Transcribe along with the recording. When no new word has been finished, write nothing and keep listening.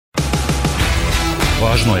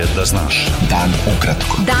Važno je da znaš. Dan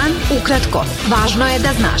ukratko. Dan ukratko. Važno je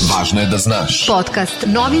da znaš. Važno je da znaš. Podcast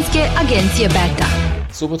novinske agencije Beta.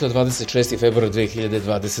 Subota 26. februar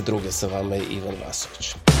 2022. Sa vama je Ivan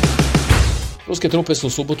Vasović. Ruske trupe su u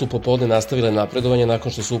subotu popodne nastavile napredovanje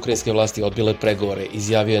nakon što su ukrajinske vlasti odbile pregovore,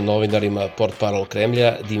 izjavio je novinarima portparol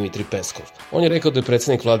Kremlja Dmitri Peskov. On je rekao da je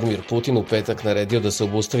predsjednik Vladimir Putin u petak naredio da se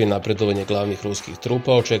obustavi napredovanje glavnih ruskih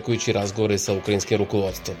trupa, očekujući razgovore sa ukrajinskim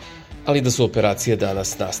rukovodstvom, ali da su operacije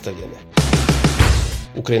danas nastavljene.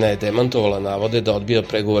 Ukrajina je demantovala navode da odbija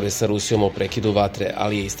pregovore sa Rusijom o prekidu vatre,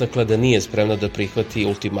 ali je istakla da nije spremna da prihvati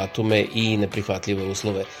ultimatume i neprihvatljive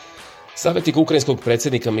uslove. Savjetnik ukrajinskog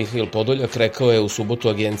predsjednika Mihail Podoljak rekao je u subotu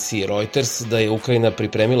agenciji Reuters da je Ukrajina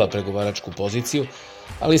pripremila pregovaračku poziciju,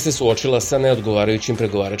 ali se suočila sa neodgovarajućim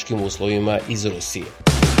pregovaračkim uslovima iz Rusije.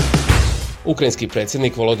 Ukrajinski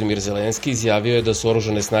predsjednik Volodimir Zelenski izjavio je da su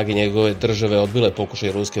oružane snage njegove države odbile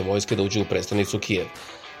pokušaj ruske vojske da uđe u prestonicu Kijev.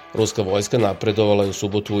 Ruska vojska napredovala je u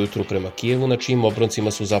subotu ujutru prema Kijevu, na čijim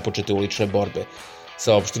obroncima su započete ulične borbe.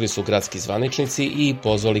 Saopštili su gradski zvaničnici i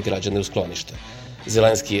pozvali građane u skloništa.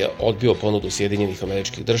 Zelenski je odbio ponudu Sjedinjenih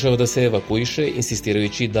Američkih Država da se evakuiše,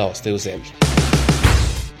 insistirajući da ostaje u zemlji.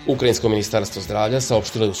 Ukrajinsko ministarstvo zdravlja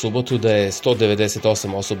saopštilo je u subotu da je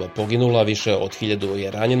 198 osoba poginulo, a više od 1000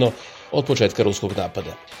 je ranjeno od početka ruskog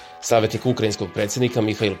napada. Savjetnik ukrajinskog predsjednika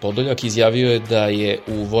Mihail Podoljak izjavio je da je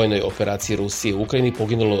u vojnoj operaciji Rusije u Ukrajini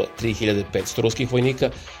poginulo 3500 ruskih vojnika,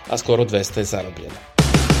 a skoro 200 je zarobljeno.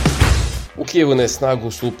 U Kijevu na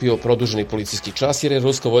snagu stupio produženi policijski čas jer je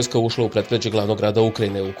ruska vojska ušla u predgrađe glavnog grada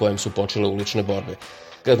Ukrajine u kojem su počele ulične borbe.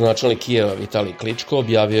 Gradonačelnik Kijeva Vitalij Kličko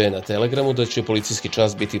objavio je na Telegramu da će policijski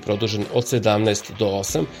čas biti produžen od 17 do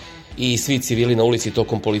 8 i svi civili na ulici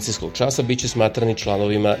tokom policijskog časa biće smatrani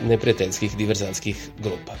članovima neprijateljskih diverzantskih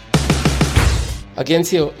grupa.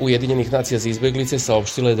 Agencija Ujedinjenih nacija za izbeglice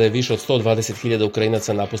saopštila je da je više od 120.000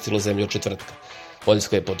 Ukrajinaca napustilo zemlju od četvrtka.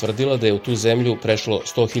 Poljska je potvrdila da je u tu zemlju prešlo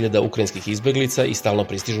 100.000 ukrajinskih izbeglica i stalno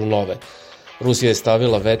pristižu nove. Rusija je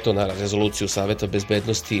stavila veto na rezoluciju Saveta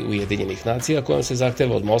bezbednosti Ujedinjenih nacija kojom se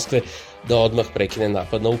zahteva od Moskve da odmah prekine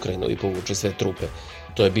napad na Ukrajinu i povuče sve trupe.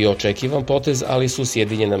 To je bio očekivan potez, ali su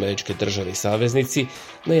Sjedinjene Američke Države i saveznici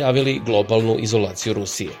najavili globalnu izolaciju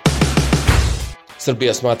Rusije.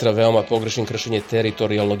 Srbija smatra veoma pogrešnim kršenje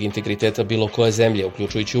teritorijalnog integriteta bilo koje zemlje,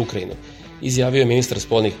 uključujući Ukrajinu, izjavio je ministar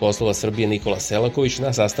spoljnih poslova Srbije Nikola Selaković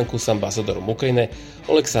na sastanku sa ambasadorom Ukrajine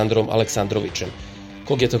Oleksandrom Aleksandrovićem,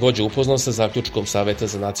 kog je također upoznao sa zaključkom Saveta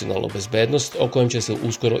za nacionalnu bezbednost o kojem će se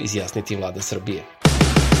uskoro izjasniti vlada Srbije.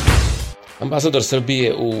 Ambasador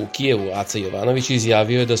Srbije u Kijevu Aca Jovanović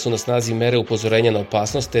izjavio je da su na snazi mere upozorenja na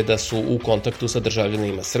opasnost te da su u kontaktu sa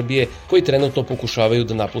državljanima Srbije koji trenutno pokušavaju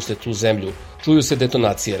da napuste tu zemlju. Čuju se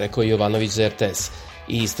detonacije, rekao je Jovanović za RTS,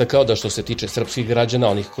 i istakao da što se tiče srpskih građana,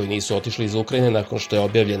 onih koji nisu otišli iz Ukrajine nakon što je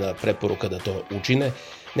objavljena preporuka da to učine,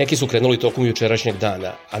 neki su krenuli tokom jučerašnjeg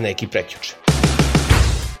dana, a neki prekjuče.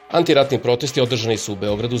 Antiratni protesti održani su u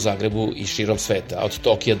Beogradu, Zagrebu i širom sveta. Od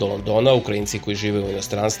Tokija do Londona, Ukrajinci koji žive u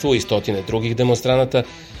inostranstvu i stotine drugih demonstranata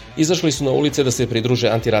izašli su na ulice da se pridruže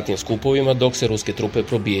antiratnim skupovima dok se ruske trupe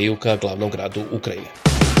probijaju ka glavnom gradu Ukrajine.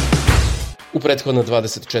 U prethodna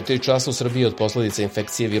 24 časa u Srbiji od posljedica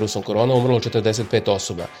infekcije virusom korona umrlo 45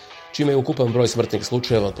 osoba, čime je ukupan broj smrtnih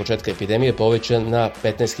slučajeva od početka epidemije povećan na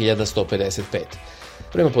 15.155.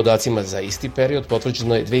 Prema podacima za isti period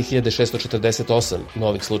potvrđeno je 2648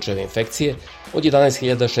 novih slučajeva infekcije od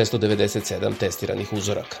 11.697 testiranih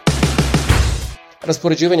uzoraka.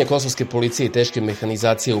 Raspoređivanje kosovske policije i teške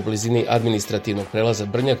mehanizacije u blizini administrativnog prelaza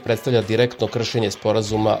Brnjak predstavlja direktno kršenje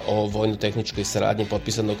sporazuma o vojno-tehničkoj saradnji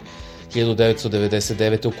potpisanog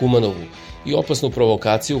 1999. u Kumanovu i opasnu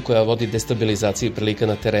provokaciju koja vodi destabilizaciji prilika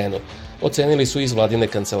na terenu, ocenili su iz vladine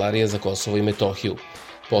kancelarije za Kosovo i Metohiju.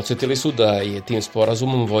 Podsjetili su da je tim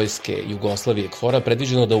sporazumom vojske Jugoslavije KFOR-a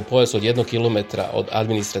predviđeno da u pojas od 1 km od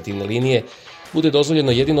administrativne linije bude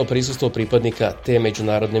dozvoljeno jedino prisustvo pripadnika te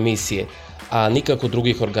međunarodne misije, a nikako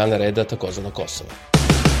drugih organa reda takozvano Kosova.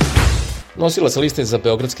 Nosilac liste za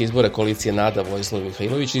beogradske izbore koalicije NADA Vojislav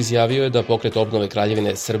Mihajlović izjavio je da pokret obnove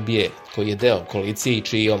Kraljevine Srbije, koji je deo koalicije i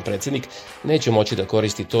čiji je on predsjednik, neće moći da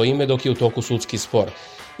koristi to ime dok je u toku sudski spor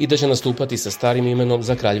i da će nastupati sa starim imenom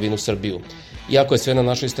za Kraljevinu Srbiju. Iako je sve na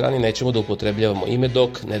našoj strani, nećemo da upotrebljavamo ime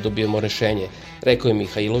dok ne dobijemo rešenje, rekao je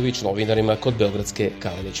Mihajlović novinarima kod beogradske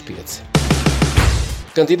Kalenić pijace.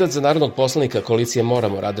 Kandidat za narodnog poslanika koalicije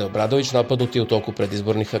Moramo Rade Obradović napadnut je u toku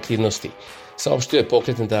predizbornih aktivnosti. Saopštio je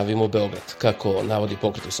pokret Ne davimo Beograd. Kako navodi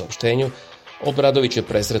pokret u saopštenju, Obradović je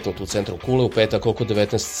presretnut u centru Kule u petak oko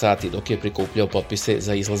 19 sati dok je prikupljao potpise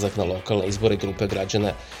za izlazak na lokalne izbore grupe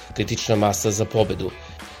građana Kritična masa za pobedu.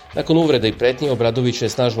 Nakon uvreda i pretnji, Obradović je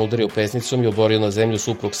snažno udario pesnicom i oborio na zemlju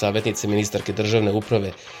suprug savjetnice ministarke državne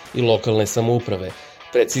uprave i lokalne samouprave.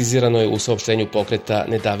 Precizirano je u saopštenju pokreta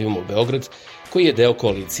Ne davimo Beograd, koji je deo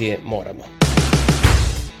koalicije Moramo.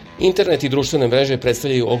 Internet i društvene mreže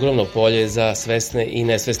predstavljaju ogromno polje za svesne i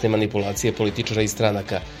nesvesne manipulacije političara i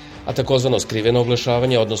stranaka, a takozvano skriveno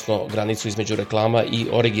oglašavanje, odnosno granicu između reklama i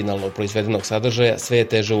originalno proizvedenog sadržaja, sve je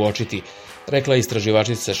teže uočiti, rekla je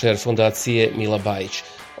istraživačica šer fondacije Mila Bajić.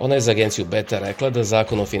 Ona je za agenciju Beta rekla da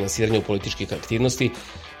Zakon o finansiranju političkih aktivnosti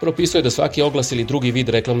propisuje da svaki oglas ili drugi vid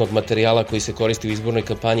reklamnog materijala koji se koristi u izbornoj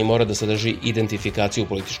kampanji mora da sadrži identifikaciju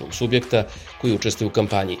političkog subjekta koji učestvuje u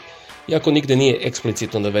kampanji. Iako nigde nije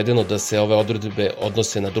eksplicitno navedeno da se ove odredbe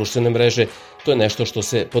odnose na društvene mreže, to je nešto što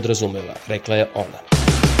se podrazumeva, rekla je ona.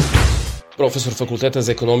 Profesor Fakulteta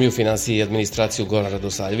za ekonomiju, finansije i administraciju Goran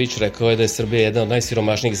Radosavljević rekao je da je Srbija jedna od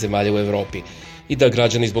najsiromašnijih zemalja u Evropi i da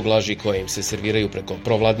građani zbog laži koje im se serviraju preko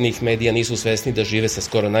provladnih medija nisu svesni da žive sa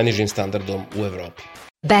skoro najnižim standardom u Evropi.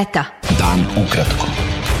 Beta. Dan ukratko.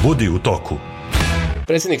 Budi u toku.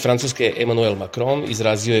 Predsjednik Francuske Emmanuel Macron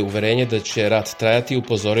izrazio je uverenje da će rat trajati i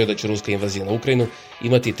upozorio da će ruska invazija na Ukrajinu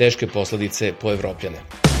imati teške posledice po Evropljane.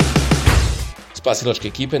 Spasilačke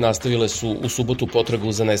ekipe nastavile su u subotu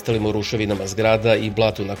potragu za nestalim u ruševinama zgrada i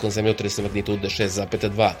blatu nakon zemljotresa magnitude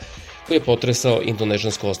 6,2, koji je potresao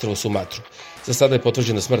indonežansko ostrvo Sumatru. Za sada je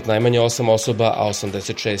potvrđena smrt najmanje 8 osoba, a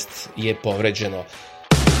 86 je povređeno.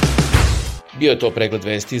 Bio je to pregled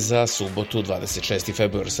vesti za subotu 26.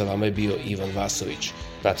 februar. Sa vama je bio Ivan Vasović.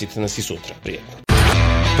 Pratite nas i sutra. Prijetno.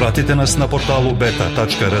 Pratite nas na portalu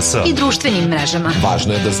beta.rs I društvenim mrežama.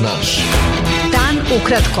 Važno je da znaš. Dan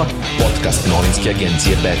ukratko. Podcast novinske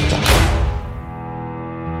agencije Beta.